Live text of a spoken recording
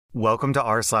Welcome to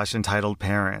r/Entitled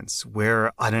Parents,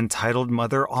 where an entitled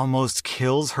mother almost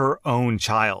kills her own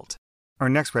child. Our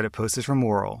next Reddit post is from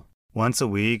Worrell. Once a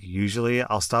week, usually,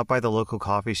 I'll stop by the local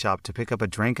coffee shop to pick up a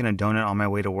drink and a donut on my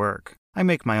way to work. I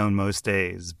make my own most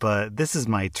days, but this is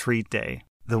my treat day.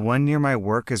 The one near my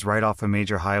work is right off a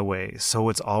major highway, so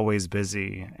it's always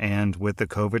busy, and with the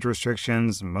COVID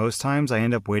restrictions, most times I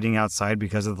end up waiting outside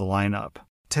because of the lineup.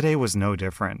 Today was no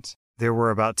different. There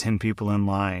were about 10 people in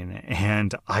line,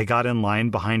 and I got in line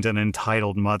behind an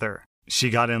entitled mother. She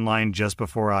got in line just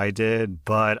before I did,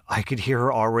 but I could hear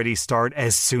her already start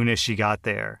as soon as she got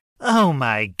there. Oh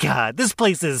my god, this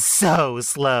place is so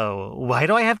slow. Why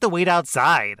do I have to wait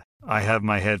outside? I have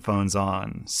my headphones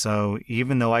on, so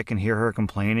even though I can hear her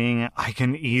complaining, I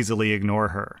can easily ignore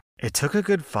her. It took a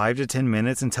good 5 to 10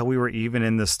 minutes until we were even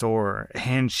in the store,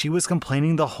 and she was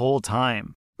complaining the whole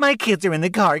time. My kids are in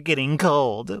the car getting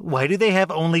cold. Why do they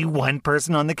have only one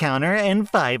person on the counter and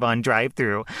 5 on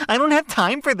drive-thru? I don't have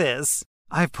time for this.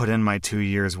 I've put in my 2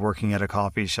 years working at a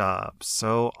coffee shop,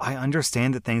 so I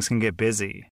understand that things can get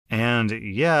busy. And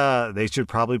yeah, they should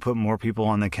probably put more people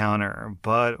on the counter,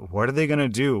 but what are they going to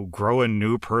do, grow a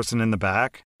new person in the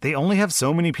back? They only have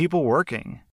so many people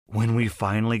working. When we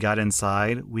finally got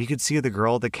inside, we could see the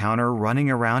girl at the counter running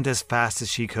around as fast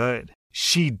as she could.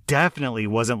 She definitely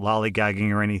wasn't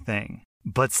lollygagging or anything.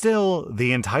 But still,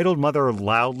 the entitled mother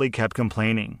loudly kept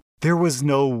complaining. There was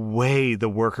no way the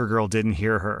worker girl didn't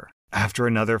hear her. After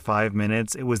another 5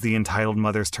 minutes, it was the entitled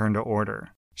mother's turn to order.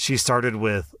 She started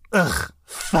with, "Ugh,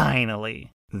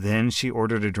 finally." Then she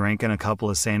ordered a drink and a couple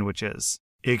of sandwiches.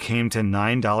 It came to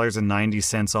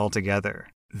 $9.90 altogether.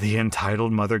 The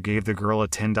entitled mother gave the girl a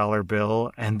 $10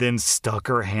 bill and then stuck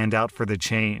her hand out for the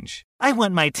change. I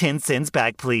want my 10 cents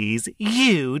back, please.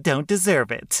 You don't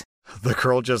deserve it. The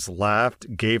girl just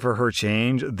laughed, gave her her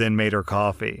change, then made her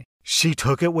coffee. She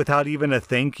took it without even a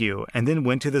thank you and then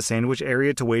went to the sandwich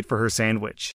area to wait for her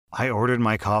sandwich. I ordered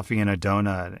my coffee and a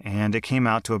donut, and it came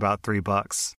out to about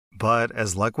 $3. But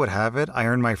as luck would have it, I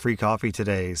earned my free coffee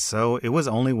today, so it was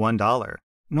only $1.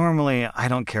 Normally, I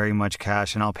don't carry much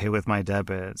cash and I'll pay with my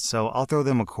debit, so I'll throw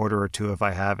them a quarter or two if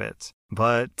I have it.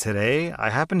 But today, I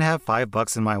happen to have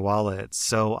 $5 in my wallet,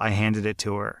 so I handed it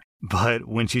to her. But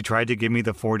when she tried to give me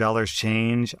the $4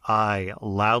 change, I,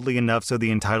 loudly enough so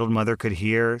the entitled mother could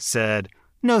hear, said,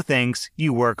 "No thanks,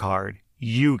 you work hard.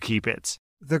 You keep it."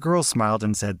 The girl smiled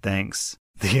and said thanks.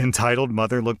 The entitled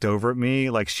mother looked over at me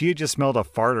like she had just smelled a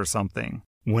fart or something.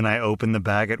 When I opened the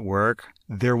bag at work,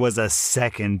 there was a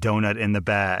second donut in the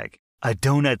bag. A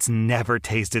donut's never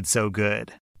tasted so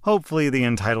good. Hopefully the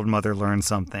entitled mother learned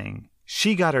something.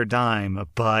 She got her dime,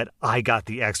 but I got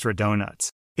the extra donuts.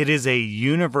 It is a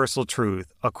universal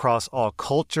truth across all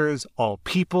cultures, all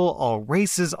people, all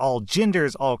races, all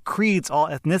genders, all creeds, all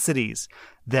ethnicities,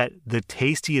 that the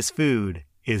tastiest food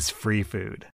is free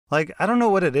food. Like, I don't know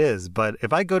what it is, but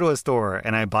if I go to a store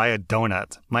and I buy a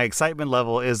donut, my excitement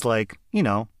level is like,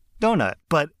 donut.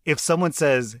 But if someone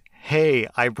says, "Hey,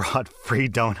 I brought free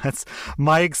donuts,"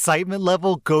 my excitement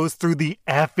level goes through the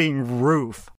effing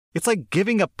roof. It's like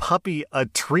giving a puppy a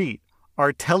treat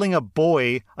or telling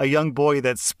a young boy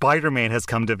that Spider-Man has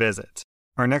come to visit.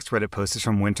 Our next Reddit post is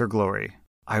from Winter Glory.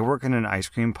 I work in an ice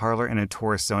cream parlor in a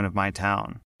tourist zone of my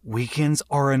town. Weekends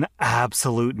are an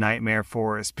absolute nightmare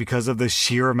for us because of the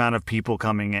sheer amount of people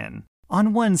coming in.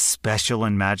 On one special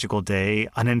and magical day,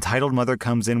 an entitled mother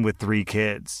comes in with 3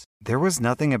 kids. There was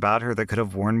nothing about her that could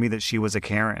have warned me that she was a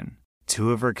Karen.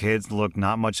 2 of her kids looked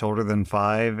not much older than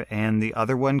 5, and the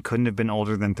other one couldn't have been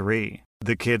older than 3.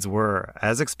 The kids were,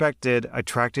 as expected,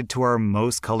 attracted to our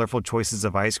most colorful choices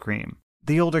of ice cream.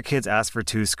 The older kids asked for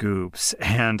 2 scoops,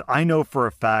 and I know for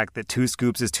a fact that 2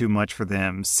 scoops is too much for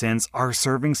them since our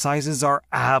serving sizes are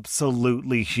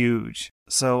absolutely huge.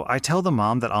 So I tell the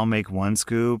mom that I'll make 1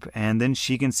 scoop, and then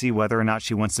she can see whether or not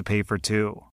she wants to pay for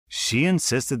 2. She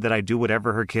insisted that I do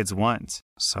whatever her kids want,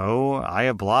 so I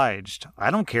obliged.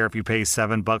 I don't care if you pay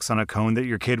 $7 on a cone that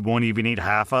your kid won't even eat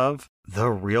half of.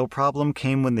 The real problem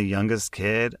came when the youngest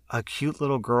kid, a cute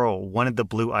little girl, wanted the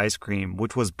blue ice cream,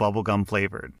 which was bubblegum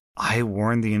flavored. I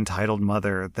warned the entitled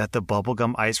mother that the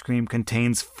bubblegum ice cream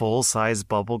contains full-size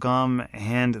bubblegum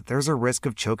and there's a risk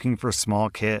of choking for small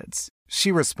kids.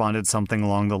 She responded something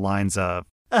along the lines of,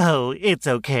 "Oh, it's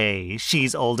okay.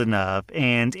 She's old enough,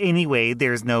 and anyway,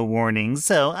 there's no warning,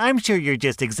 so I'm sure you're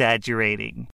just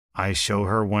exaggerating." I show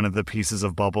her one of the pieces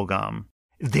of bubblegum.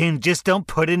 "Then just don't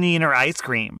put any in her ice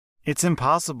cream." It's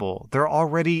impossible. They're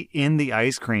already in the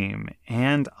ice cream,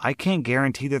 and I can't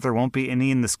guarantee that there won't be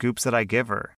any in the scoops that I give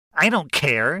her. I don't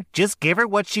care. Just give her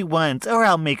what she wants or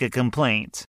I'll make a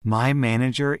complaint. My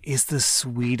manager is the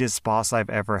sweetest boss I've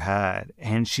ever had,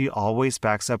 and she always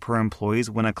backs up her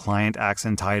employees when a client acts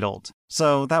entitled.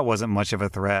 So that wasn't much of a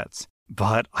threat.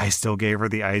 But I still gave her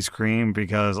the ice cream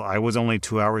because I was only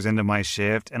 2 hours into my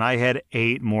shift and I had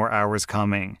 8 more hours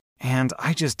coming. And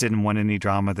I just didn't want any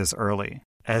drama this early.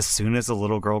 As soon as the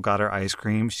little girl got her ice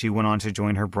cream, she went on to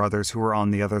join her brothers who were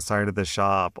on the other side of the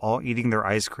shop, all eating their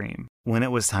ice cream. When it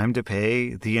was time to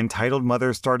pay, the entitled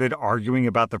mother started arguing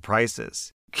about the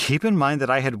prices. Keep in mind that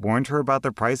I had warned her about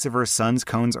the price of her son's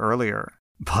cones earlier.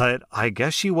 But I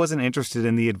guess she wasn't interested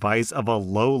in the advice of a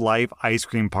low-life ice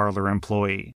cream parlor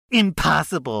employee.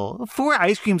 Impossible. 4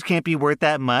 ice creams can't be worth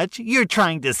that much. You're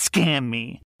trying to scam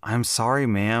me. I'm sorry,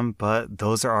 ma'am, but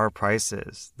those are our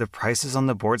prices. The prices on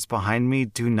the boards behind me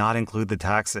do not include the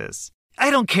taxes.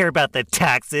 I don't care about the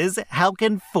taxes. How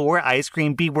can 4 ice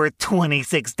cream be worth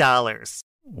 $26?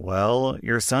 Well,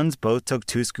 your sons both took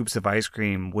 2 scoops of ice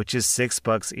cream, which is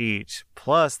 $6 each.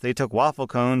 Plus, they took waffle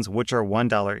cones, which are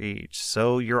 $1 each.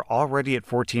 So you're already at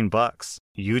 $14.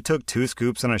 You took 2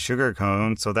 scoops on a sugar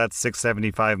cone, so that's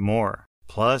 $6.75 more.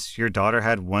 Plus, your daughter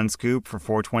had 1 scoop for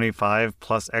 $4.25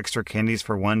 plus extra candies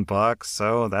for $1,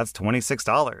 so that's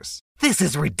 $26. This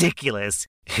is ridiculous.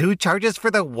 Who charges for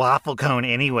the waffle cone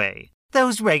anyway?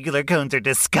 Those regular cones are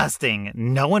disgusting.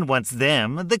 No one wants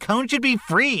them. The cone should be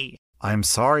free. I'm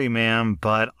sorry, ma'am,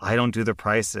 but I don't do the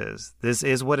prices. This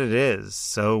is what it is,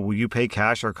 so will you pay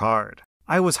cash or card?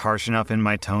 I was harsh enough in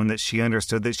my tone that she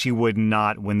understood that she would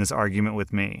not win this argument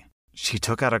with me. She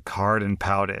took out a card and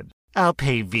pouted. I'll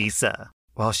pay Visa.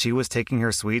 While she was taking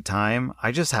her sweet time,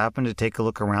 I just happened to take a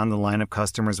look around the line of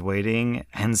customers waiting,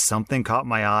 and something caught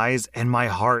my eyes and my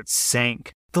heart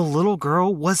sank. The little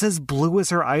girl was as blue as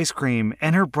her ice cream,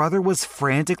 and her brother was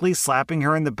frantically slapping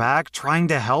her in the back, trying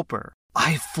to help her.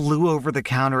 I flew over the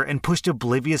counter and pushed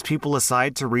oblivious people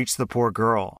aside to reach the poor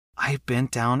girl. I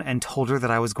bent down and told her that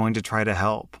I was going to try to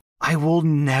help. I will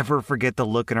never forget the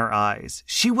look in her eyes.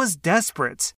 She was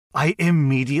desperate. I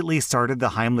immediately started the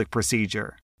Heimlich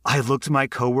procedure. I looked my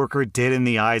coworker dead in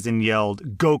the eyes and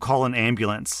yelled, "Go call an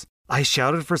ambulance." I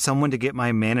shouted for someone to get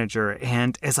my manager,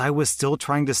 and as I was still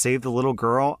trying to save the little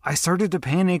girl, I started to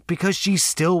panic because she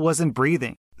still wasn't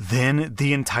breathing. Then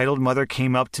the entitled mother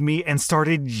came up to me and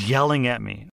started yelling at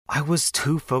me. I was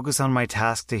too focused on my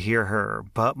task to hear her,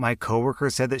 but my coworker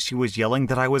said that she was yelling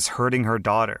that I was hurting her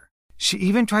daughter. She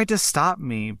even tried to stop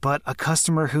me, but a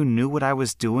customer who knew what I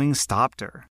was doing stopped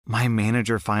her. My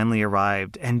manager finally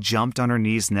arrived and jumped on her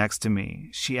knees next to me.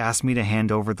 She asked me to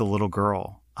hand over the little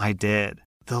girl. I did.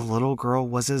 The little girl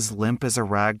was as limp as a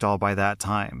rag doll by that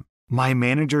time. My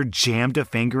manager jammed a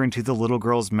finger into the little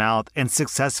girl's mouth and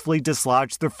successfully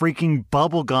dislodged the freaking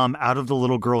bubble gum out of the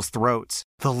little girl's throat.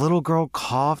 The little girl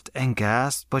coughed and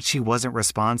gasped, but she wasn't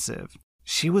responsive.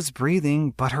 She was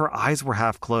breathing, but her eyes were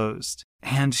half closed.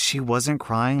 And she wasn't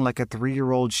crying like a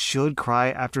 3-year-old should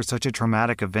cry after such a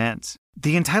traumatic event.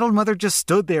 The entitled mother just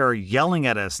stood there yelling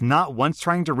at us, not once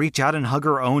trying to reach out and hug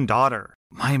her own daughter.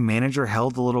 My manager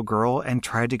held the little girl and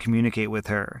tried to communicate with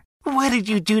her. What did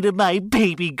you do to my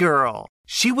baby girl?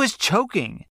 She was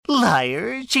choking.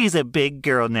 Liar, she's a big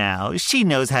girl now. She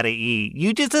knows how to eat.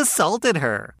 You just assaulted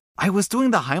her. I was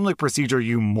doing the Heimlich procedure,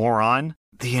 you moron.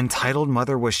 The entitled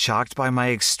mother was shocked by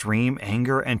my extreme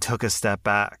anger and took a step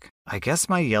back. I guess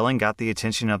my yelling got the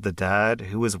attention of the dad,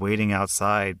 who was waiting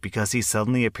outside because he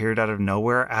suddenly appeared out of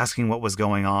nowhere asking what was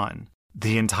going on.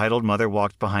 The entitled mother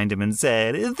walked behind him and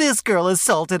said, "This girl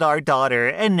assaulted our daughter,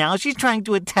 and now she's trying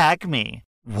to attack me."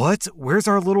 "What? Where's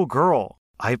our little girl?"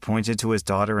 I pointed to his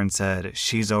daughter and said,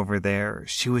 "She's over there.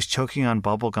 She was choking on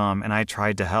bubblegum and I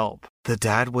tried to help." The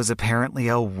dad was apparently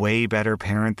a way better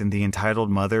parent than the entitled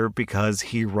mother because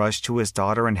he rushed to his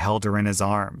daughter and held her in his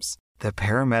arms. The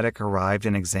paramedic arrived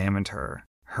and examined her.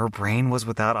 Her brain was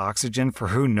without oxygen for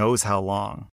who knows how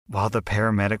long. While the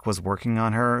paramedic was working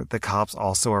on her, the cops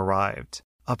also arrived.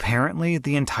 Apparently,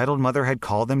 the entitled mother had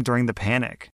called them during the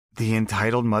panic. The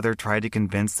entitled mother tried to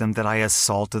convince them that I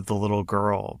assaulted the little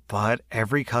girl, but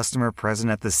every customer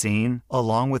present at the scene,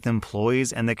 along with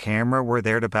employees and the camera, were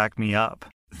there to back me up.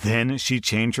 Then she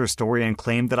changed her story and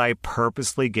claimed that I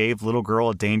purposely gave little girl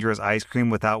a dangerous ice cream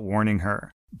without warning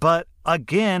her. But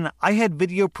again, I had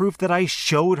video proof that I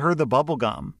showed her the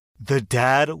bubblegum. The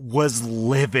dad was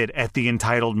livid at the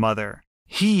entitled mother.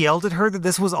 He yelled at her that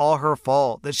this was all her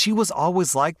fault, that she was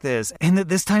always like this, and that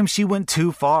this time she went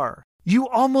too far. "You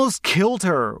almost killed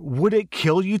her. Would it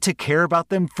kill you to care about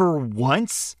them for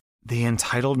once?" The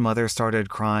entitled mother started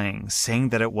crying, saying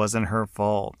that it wasn't her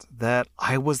fault, that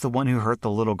I was the one who hurt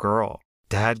the little girl.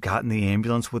 Dad got in the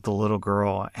ambulance with the little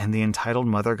girl, and the entitled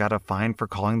mother got a fine for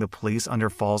calling the police under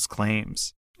false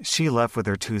claims. She left with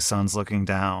her 2 sons looking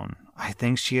down. I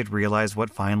think she had realized what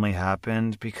finally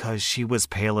happened because she was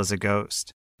pale as a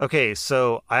ghost. Okay,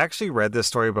 so I actually read this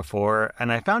story before,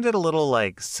 and I found it a little,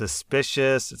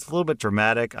 suspicious. It's a little bit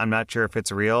dramatic. I'm not sure if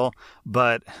it's real,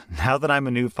 but now that I'm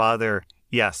a new father,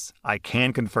 yes, I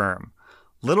can confirm.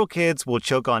 Little kids will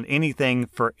choke on anything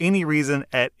for any reason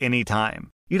at any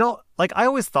time. I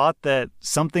always thought that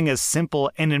something as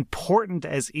simple and important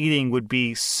as eating would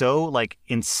be so,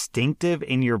 instinctive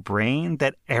in your brain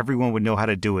that everyone would know how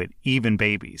to do it, even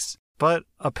babies. But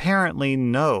apparently,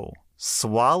 no.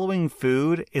 Swallowing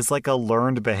food is like a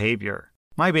learned behavior.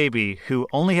 My baby, who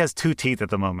only has 2 teeth at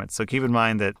the moment, so keep in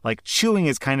mind that, chewing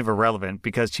is kind of irrelevant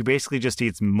because she basically just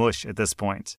eats mush at this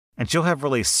point. And she'll have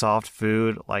really soft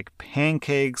food like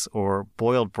pancakes or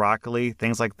boiled broccoli,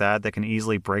 things like that can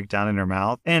easily break down in her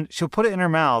mouth. And she'll put it in her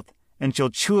mouth and she'll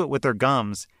chew it with her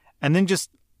gums and then just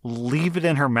leave it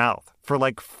in her mouth for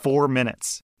 4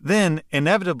 minutes. Then,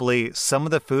 inevitably, some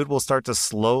of the food will start to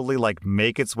slowly,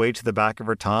 make its way to the back of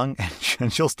her tongue,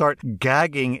 and she'll start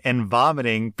gagging and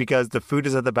vomiting because the food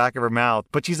is at the back of her mouth,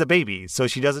 but she's a baby, so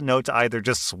she doesn't know to either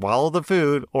just swallow the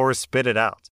food or spit it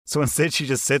out. So instead, she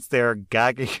just sits there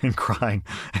gagging and crying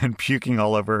and puking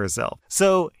all over herself.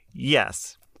 So,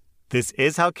 yes, this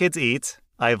is how kids eat.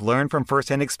 I've learned from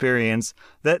firsthand experience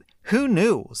that who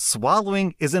knew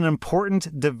swallowing is an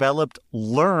important, developed,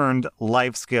 learned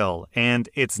life skill, and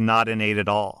it's not innate at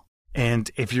all.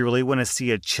 And if you really want to see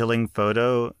a chilling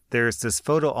photo, there's this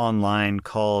photo online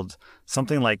called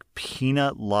something like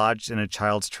peanut lodged in a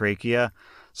child's trachea.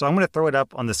 So I'm going to throw it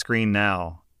up on the screen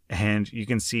now, and you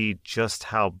can see just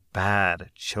how bad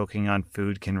choking on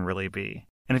food can really be.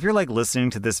 And if you're listening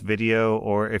to this video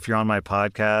or if you're on my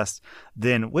podcast,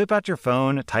 then whip out your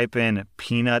phone, type in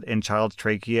peanut in child's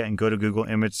trachea and go to Google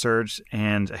image search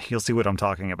and you'll see what I'm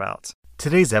talking about.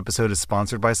 Today's episode is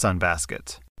sponsored by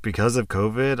Sunbasket. Because of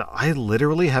COVID, I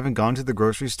literally haven't gone to the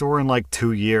grocery store in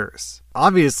 2 years.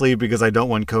 Obviously because I don't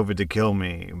want COVID to kill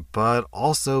me, but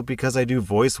also because I do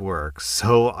voice work.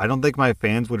 So I don't think my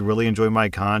fans would really enjoy my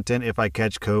content if I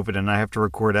catch COVID and I have to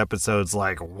record episodes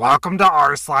like, "Welcome to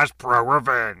r/Pro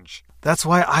Revenge." That's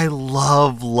why I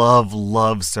love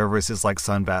services like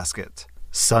Sunbasket.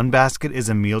 Sunbasket is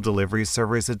a meal delivery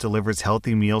service that delivers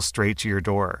healthy meals straight to your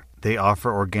door. They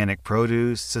offer organic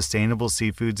produce, sustainable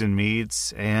seafoods and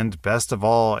meats, and best of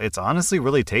all, it's honestly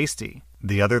really tasty.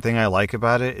 The other thing I like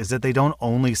about it is that they don't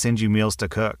only send you meals to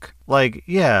cook.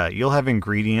 You'll have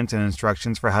ingredients and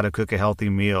instructions for how to cook a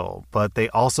healthy meal, but they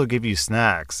also give you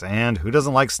snacks, and who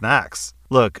doesn't like snacks?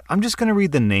 Look, I'm just going to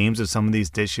read the names of some of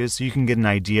these dishes so you can get an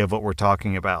idea of what we're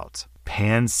talking about.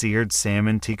 Pan-seared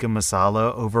salmon tikka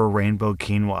masala over rainbow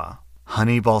quinoa.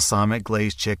 Honey balsamic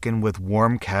glazed chicken with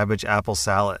warm cabbage apple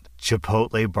salad.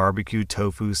 Chipotle barbecue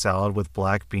tofu salad with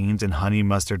black beans and honey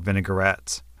mustard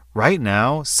vinaigrette. Right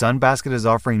now, Sunbasket is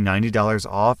offering $90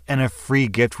 off and a free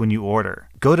gift when you order.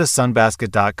 Go to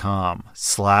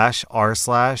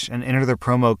sunbasket.com/r/ and enter the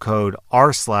promo code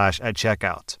r/ at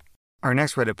checkout. Our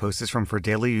next Reddit post is from For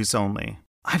Daily Use Only.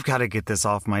 I've got to get this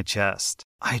off my chest.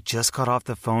 I just got off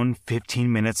the phone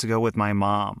 15 minutes ago with my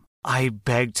mom. I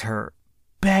begged her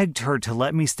to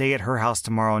let me stay at her house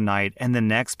tomorrow night and the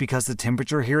next because the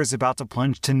temperature here is about to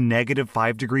plunge to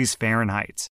 -5 degrees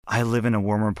Fahrenheit. I live in a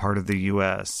warmer part of the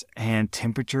U.S., and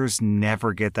temperatures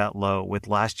never get that low, with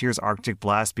last year's Arctic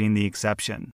blast being the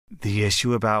exception. The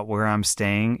issue about where I'm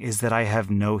staying is that I have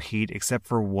no heat except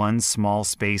for one small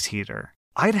space heater.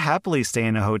 I'd happily stay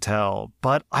in a hotel,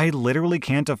 but I literally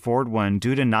can't afford one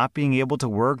due to not being able to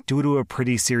work due to a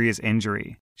pretty serious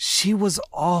injury. She was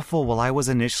awful while I was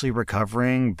initially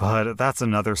recovering, but that's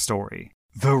another story.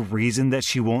 The reason that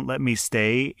she won't let me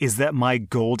stay is that my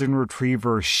golden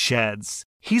retriever sheds.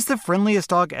 He's the friendliest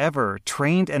dog ever,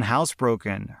 trained and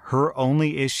housebroken. Her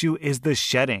only issue is the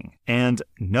shedding. And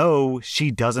no,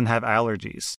 she doesn't have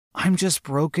allergies. I'm just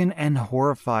broken and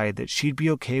horrified that she'd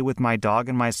be okay with my dog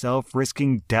and myself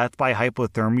risking death by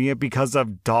hypothermia because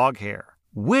of dog hair,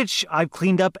 which I've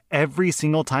cleaned up every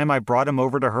single time I brought him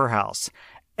over to her house.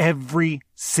 Every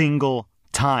single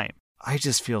time. I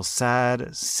just feel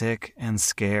sad, sick, and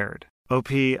scared.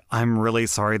 OP, I'm really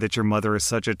sorry that your mother is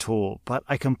such a tool, but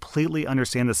I completely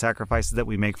understand the sacrifices that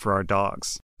we make for our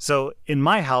dogs. So, in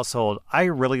my household, I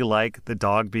really like the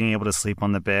dog being able to sleep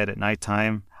on the bed at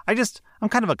nighttime. I'm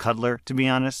kind of a cuddler, to be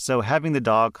honest, so having the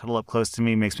dog cuddle up close to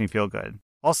me makes me feel good.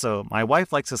 Also, my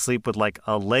wife likes to sleep with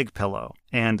a leg pillow,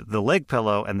 and the leg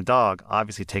pillow and the dog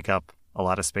obviously take up a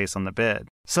lot of space on the bed.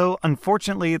 So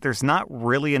unfortunately, there's not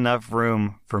really enough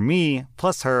room for me,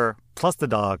 plus her, plus the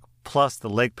dog, plus the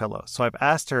leg pillow. So I've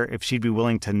asked her if she'd be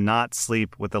willing to not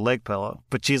sleep with the leg pillow.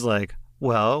 But she's like,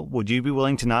 well, would you be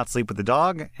willing to not sleep with the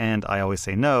dog? And I always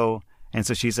say no. And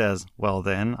so she says, well,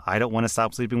 then I don't want to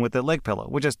stop sleeping with the leg pillow,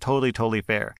 which is totally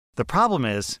fair. The problem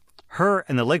is her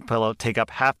and the leg pillow take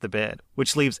up half the bed,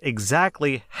 which leaves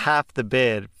exactly half the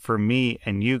bed for me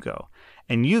and Hugo.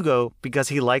 And Hugo, because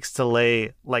he likes to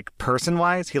lay, like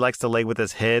person-wise, he likes to lay with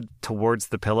his head towards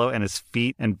the pillow and his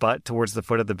feet and butt towards the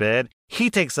foot of the bed. He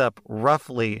takes up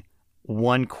roughly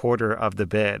 1/4 of the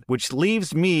bed, which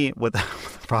leaves me with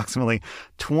approximately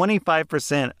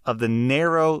 25% of the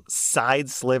narrow side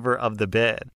sliver of the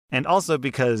bed. And also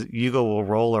because Hugo will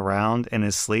roll around in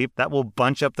his sleep, that will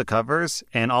bunch up the covers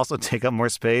and also take up more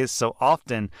space. So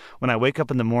often when I wake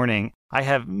up in the morning, I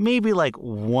have maybe like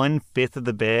 1/5 of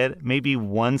the bed, maybe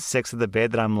 1/6 of the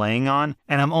bed that I'm laying on,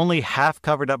 and I'm only half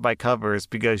covered up by covers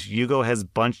because Hugo has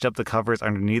bunched up the covers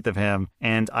underneath of him,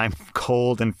 and I'm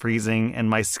cold and freezing, and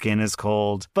my skin is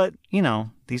cold. But, you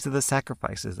know, these are the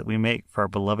sacrifices that we make for our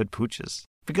beloved pooches.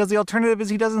 Because the alternative is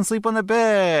he doesn't sleep on the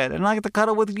bed, and I get to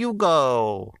cuddle with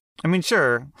Hugo. I mean,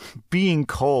 sure, being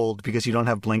cold because you don't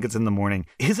have blankets in the morning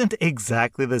isn't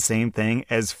exactly the same thing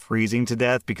as freezing to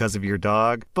death because of your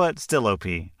dog, but still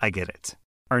OP, I get it.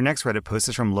 Our next Reddit post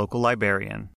is from Local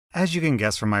Librarian. As you can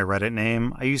guess from my Reddit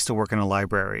name, I used to work in a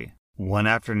library. One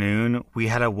afternoon, we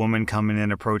had a woman come in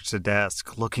and approach the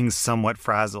desk, looking somewhat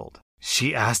frazzled.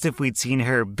 She asked if we'd seen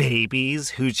her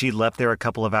babies, who she'd left there a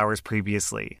couple of hours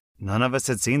previously. None of us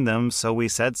had seen them, so we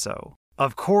said so.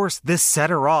 Of course, this set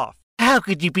her off. How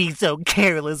could you be so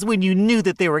careless when you knew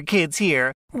that there were kids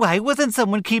here? Why wasn't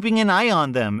someone keeping an eye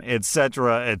on them?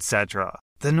 Etc., etc.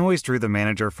 The noise drew the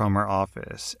manager from her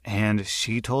office, and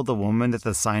she told the woman that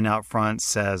the sign out front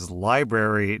says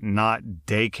library, not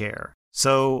daycare.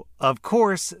 So, of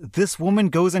course, this woman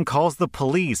goes and calls the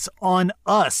police on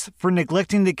us for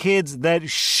neglecting the kids that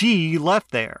she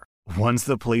left there. Once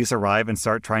the police arrive and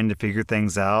start trying to figure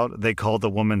things out, they call the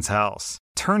woman's house.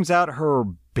 Turns out her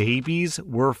babies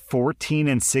were 14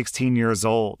 and 16 years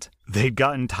old. They'd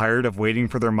gotten tired of waiting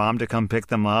for their mom to come pick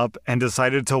them up and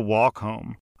decided to walk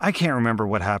home. I can't remember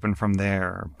what happened from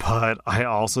there, but I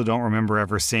also don't remember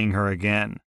ever seeing her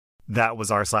again. That was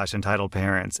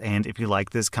r/Entitledparents, and if you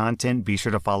like this content, be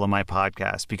sure to follow my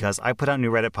podcast because I put out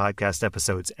new Reddit podcast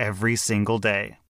episodes every single day.